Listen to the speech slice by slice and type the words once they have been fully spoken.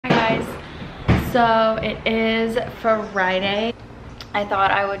So it is Friday. I thought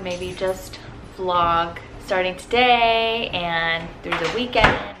I would maybe just vlog starting today and through the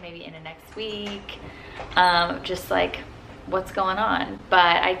weekend, maybe into next week, just like what's going on.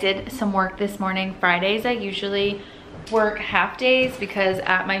 But I did some work this morning. Fridays I usually work half days because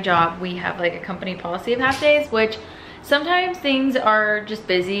at my job we have like a company policy of half days, which sometimes things are just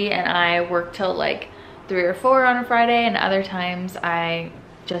busy and I work till like 3 or 4 on a Friday, and other times I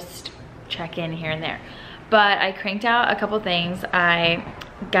just check in here and there. But I cranked out a couple things. I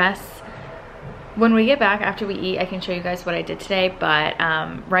guess when we get back after we eat I can show you guys what I did today, but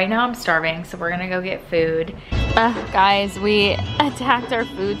right now I'm starving, so we're gonna go get food. Guys, we attacked our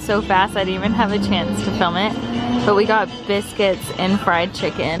food so fast I didn't even have a chance to film it, but we got biscuits and fried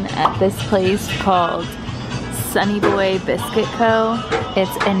chicken at this place called Sunny Boy Biscuit Co.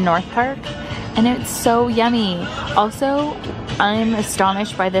 It's in North Park and it's so yummy. Also, I'm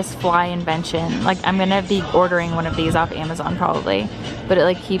astonished by this fly invention. Like, I'm gonna be ordering one of these off Amazon probably, but it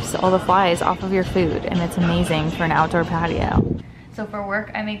like keeps all the flies off of your food and it's amazing for an outdoor patio. So for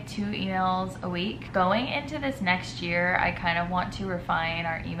work, I make 2 emails a week. Going into this next year, I kind of want to refine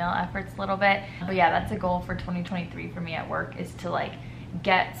our email efforts a little bit. But yeah, that's a goal for 2023 for me at work, is to like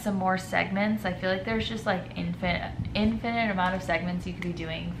get some more segments. I feel like there's just like infinite amount of segments you could be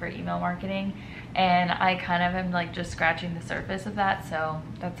doing for email marketing, and I kind of am like just scratching the surface of that, so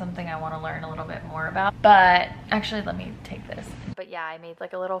that's something I want to learn a little bit more about. But actually, let me take this. But yeah, I made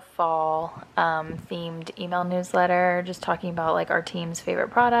like a little fall themed email newsletter just talking about like our team's favorite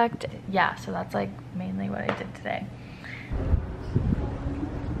product. Yeah, so that's like mainly what I did today.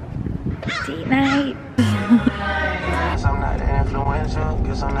 Date night. Guess I'm not the influencer.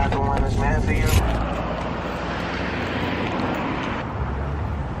 Guess I'm not the one that's meant for you.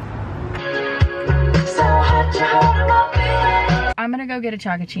 I'm gonna go get a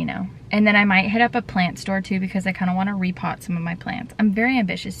Chocachino, and then I might hit up a plant store too because I kind of want to repot some of my plants. I'm very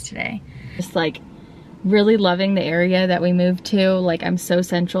ambitious today. Just like really loving the area that we moved to. Like, I'm so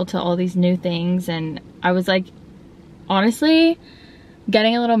central to all these new things, and I was like honestly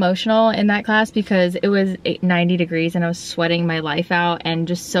getting a little emotional in that class because it was 90 degrees and I was sweating my life out and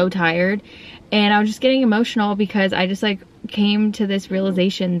just so tired, and I was just getting emotional because I just like came to this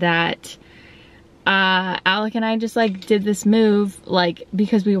realization that Alec and I just like did this move like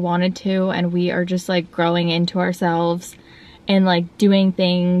because we wanted to, and we are just like growing into ourselves and like doing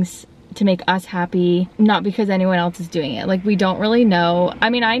things to make us happy, not because anyone else is doing it. Like, we don't really know. I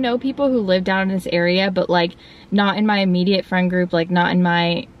mean, I know people who live down in this area, but like not in my immediate friend group, like not in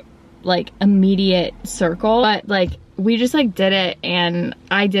my like immediate circle, but like we just like did it, and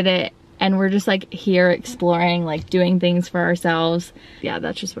I did it, and we're just like here exploring, like doing things for ourselves. Yeah,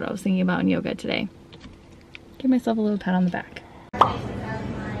 that's just what I was thinking about in yoga today. Give myself a little pat on the back.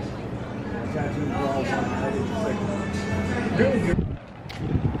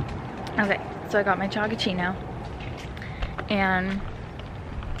 Okay, so I got my Chocachino, and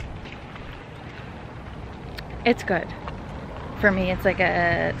it's good. For me, it's like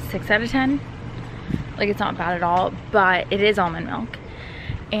a 6 out of 10. Like, it's not bad at all, but it is almond milk.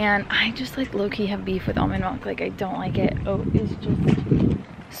 And I just like low-key have beef with almond milk. Like, I don't like it. Oat is just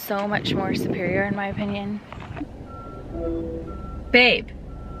so much more superior in my opinion. Babe.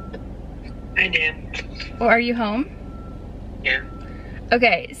 Hi, Dan. Well, are you home? Yeah.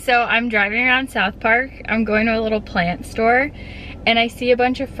 Okay, so I'm driving around South Park. I'm going to a little plant store, and I see a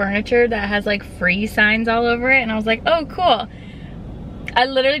bunch of furniture that has like free signs all over it, and I was like, oh cool. I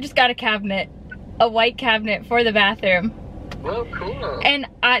literally just got a cabinet, a white cabinet for the bathroom. Well, cool. And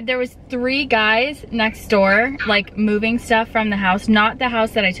there was 3 guys next door like moving stuff from the house, not the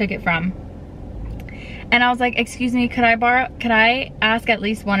house that I took it from. And I was like, excuse me, could I ask at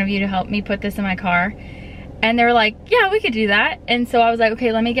least one of you to help me put this in my car? And they were like, yeah, we could do that. And so I was like,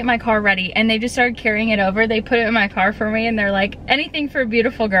 okay, let me get my car ready. And they just started carrying it over. They put it in my car for me, and they're like, anything for a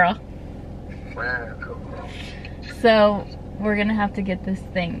beautiful girl. Wow, cool. So we're gonna have to get this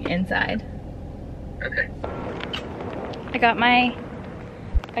thing inside. Okay. I got my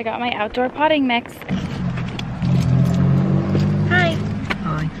outdoor potting mix. Hi.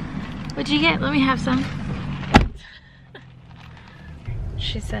 Hi. What'd you get? Let me have some.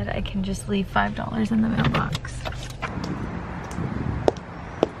 She said I can just leave $5 in the mailbox.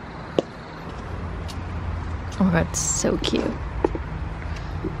 Oh my god, so cute.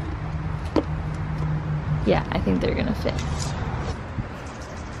 Yeah, I think they're gonna fit.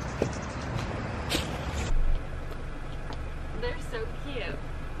 They're so cute.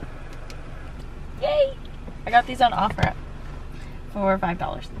 Yay! I got these on offer for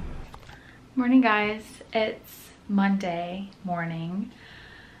 $5. Morning guys, it's Monday morning.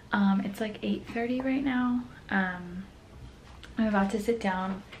 It's like 8:30 right now. I'm about to sit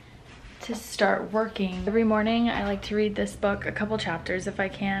down to start working. Every morning I like to read this book, a couple chapters if I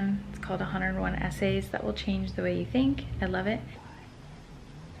can. It's called 101 Essays That Will Change the Way You Think. I love it.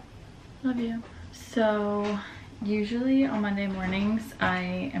 Love you. So usually on Monday mornings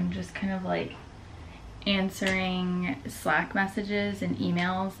I am just kind of like answering Slack messages and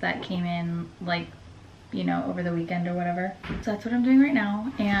emails that came in, like, you know, over the weekend or whatever. So that's what I'm doing right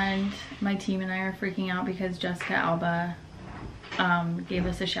now. And my team and I are freaking out because Jessica Alba gave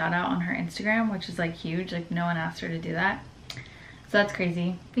us a shout out on her Instagram, which is like huge. Like, no one asked her to do that. So that's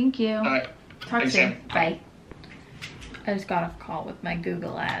crazy. Thank you. All right. Talk Thanks, soon. Sam. Bye. I just got off call with my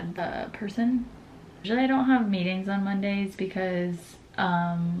Google ad, the person. Usually I don't have meetings on Mondays because,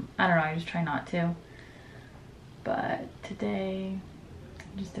 I don't know, I just try not to. But today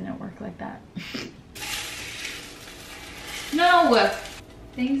just didn't work like that. No!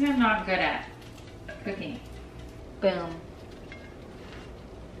 Things I'm not good at. Cooking. Boom.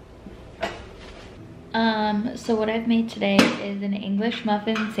 So what I've made today is an English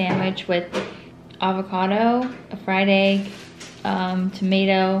muffin sandwich with avocado, a fried egg,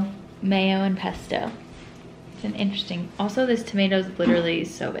 tomato, mayo, and pesto. It's an interesting. Also, this tomato is literally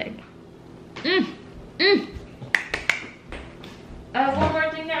so big. I have one more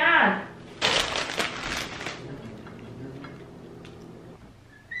thing to add.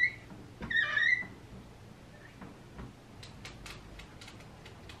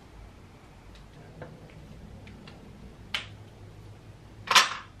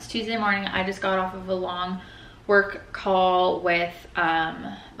 Tuesday morning, I just got off of a long work call with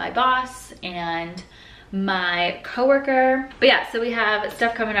my boss and my coworker. But yeah, so we have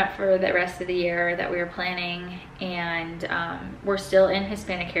stuff coming up for the rest of the year that we were planning, and we're still in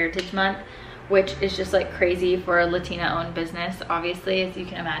Hispanic Heritage Month, which is just like crazy for a Latina-owned business, obviously, as you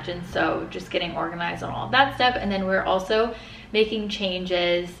can imagine. So just getting organized on all of that stuff. And then we're also making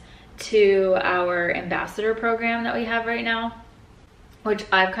changes to our ambassador program that we have right now, which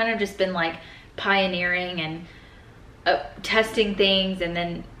I've kind of just been like pioneering and testing things, and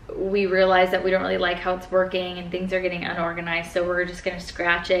then we realized that we don't really like how it's working and things are getting unorganized, so we're just gonna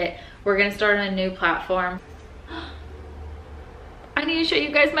scratch it. We're gonna start on a new platform. I need to show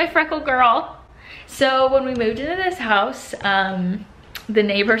you guys my freckle girl. So when we moved into this house, the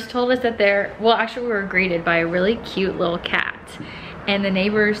neighbors told us that well, actually we were greeted by a really cute little cat, and the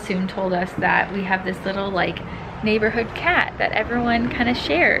neighbors soon told us that we have this little like neighborhood cat that everyone kind of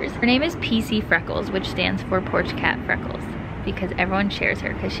shares. Her name is PC Freckles, which stands for Porch Cat Freckles, because everyone shares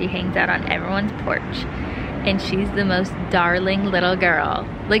her because she hangs out on everyone's porch, and she's the most darling little girl.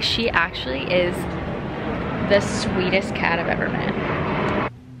 Like, she actually is the sweetest cat I've ever met.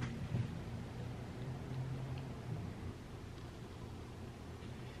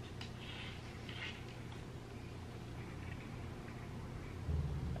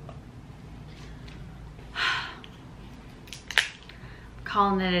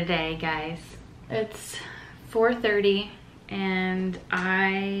 Calling it a day, guys. It's 4:30 and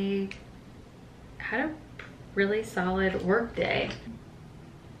I had a really solid work day.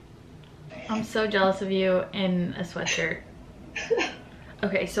 I'm so jealous of you in a sweatshirt.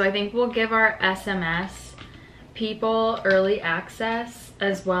 Okay, so I think we'll give our SMS people early access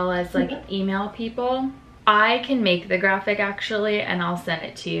as well as like email people. I can make the graphic actually, and I'll send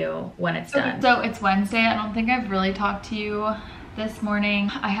it to you when it's done. So it's Wednesday. I don't think I've really talked to you this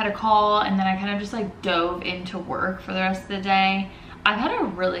morning. I had a call and then I kind of just like dove into work for the rest of the day. I've had a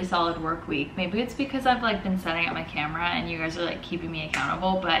really solid work week. Maybe it's because I've like been setting up my camera and you guys are like keeping me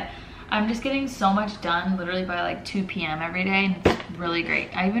accountable, but I'm just getting so much done literally by like 2 p.m. every day, and it's really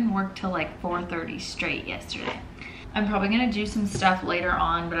great. I even worked till like 4:30 straight yesterday. I'm probably gonna do some stuff later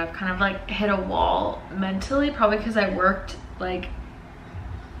on, but I've kind of like hit a wall mentally, probably because I worked like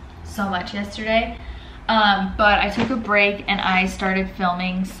so much yesterday. But I took a break and I started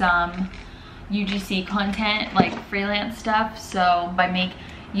filming some UGC content, like freelance stuff. So by make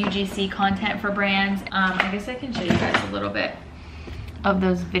UGC content for brands, I guess I can show you guys a little bit of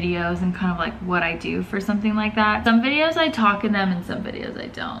those videos and kind of like what I do for something like that. Some videos I talk in them and some videos I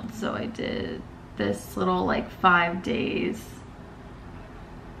don't. So I did this little like 5 days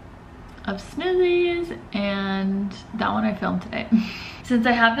of smoothies, and that one I filmed today. Since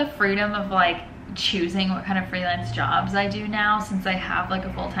I have the freedom of like choosing what kind of freelance jobs I do now, since I have like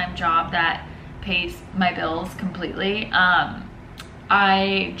a full-time job that pays my bills completely,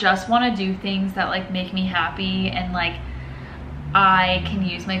 I just want to do things that like make me happy, and like I can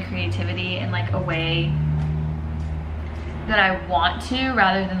use my creativity in like a way that I want to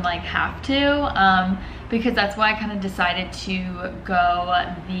rather than like have to. because that's why I kind of decided to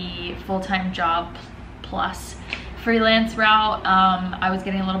go the full-time job plus freelance route. I was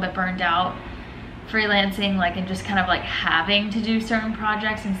getting a little bit burned out freelancing, like, and just kind of like having to do certain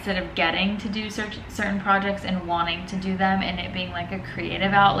projects instead of getting to do certain projects and wanting to do them, and it being like a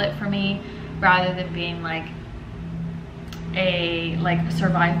creative outlet for me rather than being like a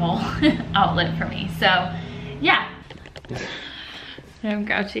survival outlet for me. So yeah. I'm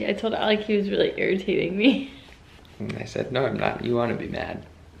grouchy. I told Alec he was really irritating me. And I said, no, I'm not. You want to be mad.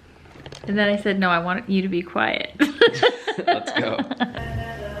 And then I said, no, I want you to be quiet. Let's go.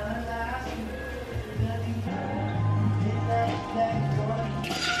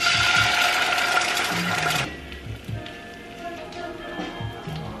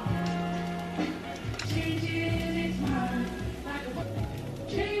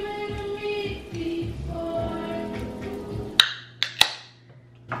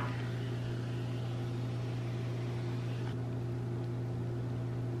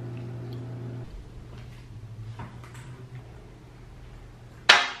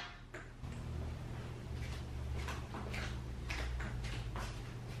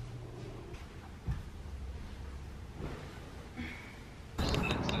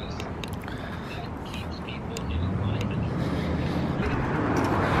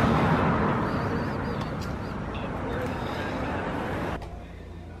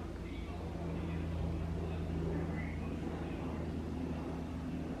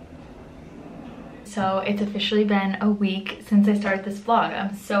 So it's officially been a week since I started this vlog.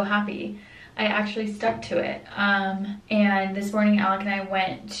 I'm so happy. I actually stuck to it. And this morning Alec and I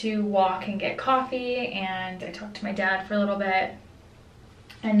went to walk and get coffee, and I talked to my dad for a little bit.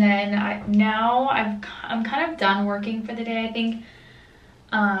 And then I'm kind of done working for the day, I think.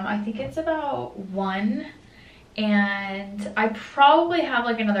 I think it's about 1, and I probably have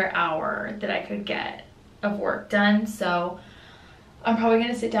like another hour that I could get of work done. So I'm probably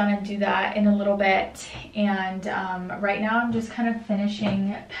gonna sit down and do that in a little bit. And right now I'm just kind of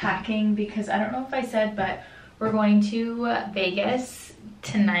finishing packing because I don't know if I said, but we're going to Vegas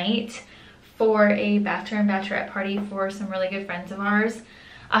tonight for a bachelor and bachelorette party for some really good friends of ours.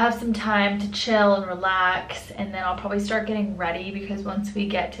 I'll have some time to chill and relax, and then I'll probably start getting ready because once we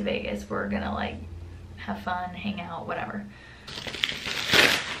get to Vegas, we're gonna like have fun, hang out, whatever.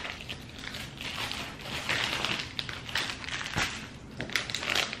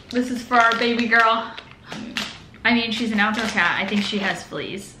 This is for our baby girl. I mean, she's an outdoor cat. I think she has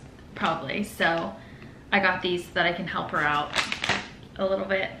fleas, probably. So I got these so that I can help her out a little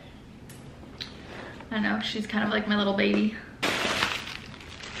bit. I know, she's kind of like my little baby.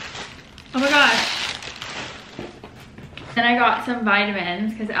 Oh my gosh. Then I got some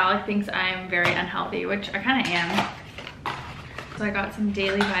vitamins because Alec thinks I'm very unhealthy, which I kind of am. So I got some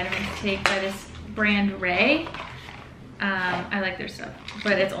daily vitamins to take by this brand Ray. I like their stuff,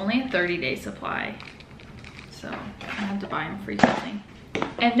 but it's only a 30-day supply, so I have to buy them frequently.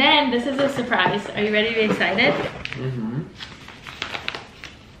 And then this is a surprise. Are you ready to be excited? Mm-hmm.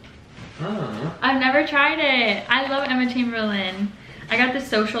 I've never tried it. I love Emma Chamberlain. I got the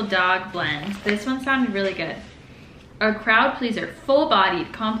Social Dog blend. This one sounded really good. A crowd pleaser,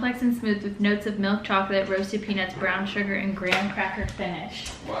 full-bodied, complex and smooth with notes of milk chocolate, roasted peanuts, brown sugar, and graham cracker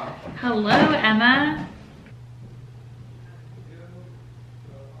finish. Wow. Hello, Emma.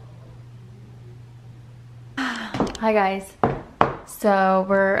 Hi guys, so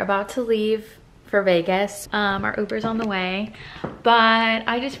we're about to leave for Vegas. Our Uber's on the way, but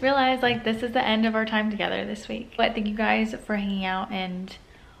I just realized like this is the end of our time together this week. But thank you guys for hanging out and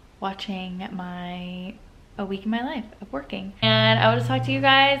watching a week in my life of working, and I will just talk to you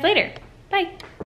guys later. Bye.